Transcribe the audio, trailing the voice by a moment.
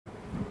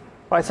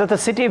Right, so the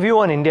Citi view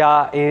on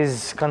India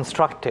is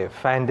constructive,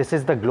 and this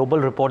is the global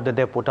report that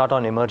they put out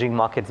on emerging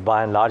markets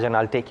by and large, and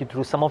I'll take you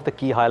through some of the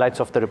key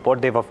highlights of the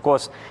report. They've, of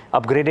course,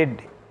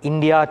 upgraded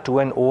India to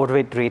an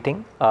overweight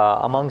rating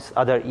amongst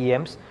other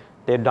EMs.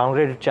 They've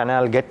downgraded China.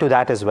 I'll get to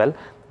that as well.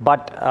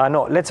 But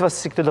no, let's first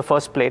stick to the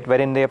first plate,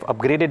 wherein they've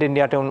upgraded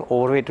India to an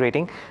overweight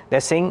rating. They're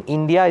saying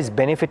India is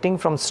benefiting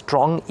from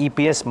strong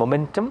EPS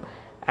momentum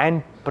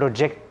and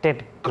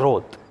projected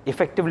growth.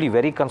 Effectively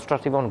very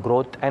constructive on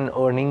growth and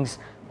earnings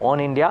on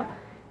India.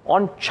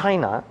 On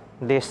China,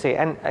 they say,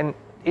 and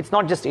it's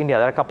not just India,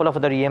 there are a couple of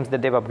other EMs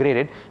that they've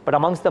upgraded, but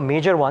amongst the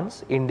major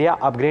ones, India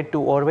upgrade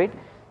to overweight,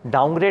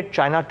 downgrade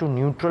China to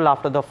neutral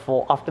after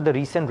the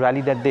recent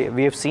rally that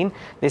we have seen.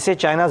 They say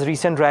China's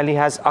recent rally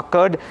has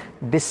occurred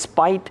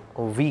despite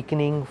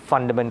weakening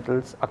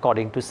fundamentals,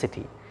 according to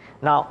Citi.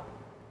 Now,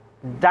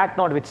 that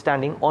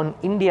notwithstanding, on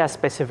India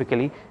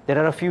specifically,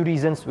 there are a few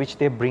reasons which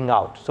they bring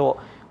out. So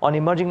on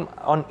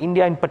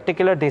India in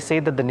particular, they say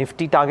that the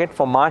Nifty target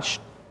for March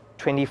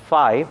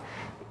 25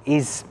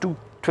 is to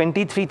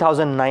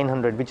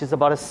 23,900, which is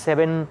about a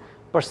 7%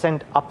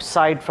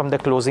 upside from the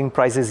closing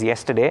prices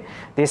yesterday.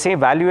 They say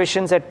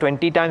valuations at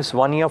 20 times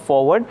 1 year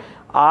forward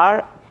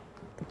are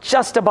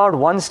just about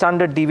one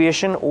standard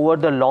deviation over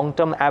the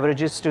long-term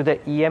averages to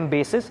the EM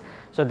basis.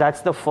 So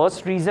that's the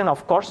first reason,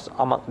 of course,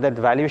 that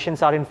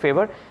valuations are in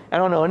favor.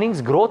 And on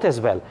earnings growth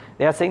as well,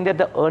 they are saying that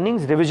the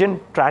earnings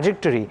revision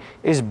trajectory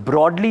is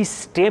broadly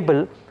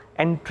stable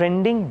and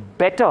trending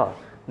better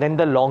than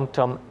the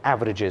long-term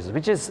averages,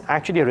 which is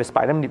actually a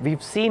respite. I mean,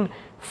 we've seen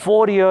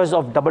 4 years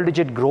of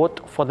double-digit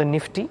growth for the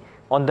Nifty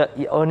on the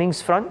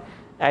earnings front.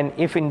 And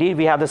if indeed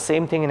we have the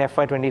same thing in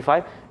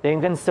FY25, then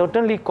you can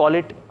certainly call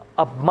it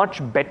a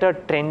much better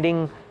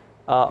trending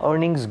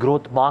earnings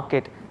growth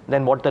market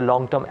than what the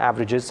long-term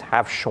averages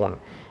have shown.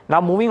 Now,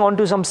 moving on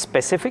to some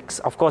specifics,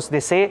 of course, they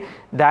say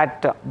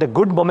that the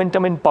good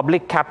momentum in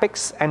public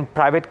capex and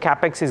private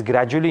capex is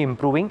gradually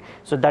improving.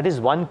 So that is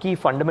one key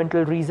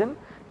fundamental reason.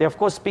 They, of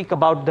course, speak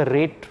about the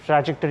rate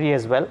trajectory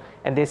as well,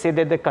 and they say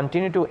that they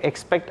continue to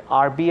expect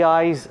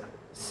RBI's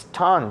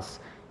stance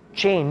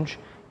change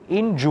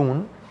in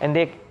June, and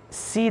they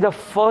see the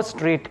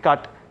first rate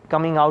cut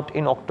coming out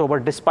in October,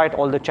 despite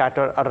all the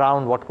chatter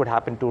around what could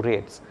happen to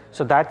rates.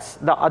 So that's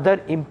the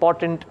other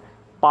important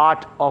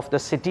part of the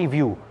Citi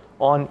view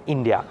on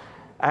India.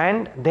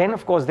 And then,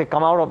 of course, they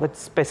come out with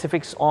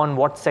specifics on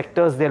what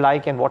sectors they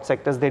like and what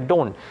sectors they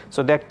don't.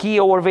 So their key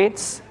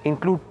overweights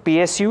include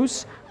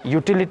PSUs,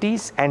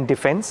 utilities and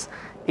defense,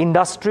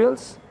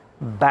 industrials,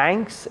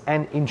 banks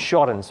and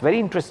insurance. Very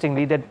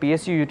interestingly, that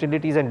PSU,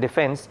 utilities and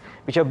defense,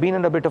 which have been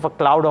in a bit of a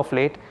cloud of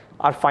late,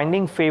 are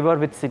finding favor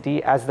with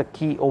Citi as the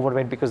key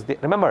overweight, because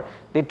remember,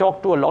 they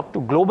talk to a lot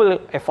to global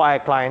FI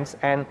clients,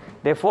 and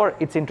therefore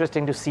it's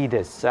interesting to see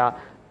this.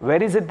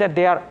 Where is it that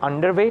they are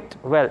underweight?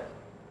 Well,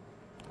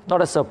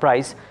 not a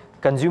surprise.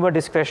 Consumer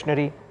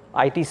discretionary,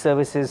 IT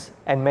services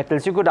and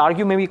metals. You could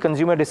argue maybe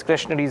consumer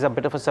discretionary is a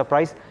bit of a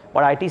surprise,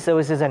 but IT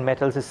services and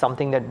metals is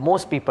something that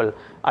most people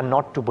are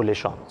not too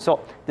bullish on.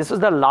 So this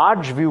was the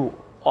large view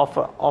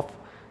of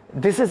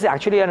this is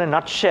actually in a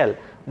nutshell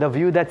the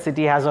view that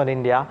Citi has on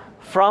India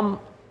from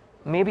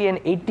maybe an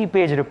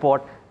 80-page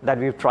report that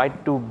we've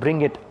tried to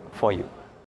bring it for you.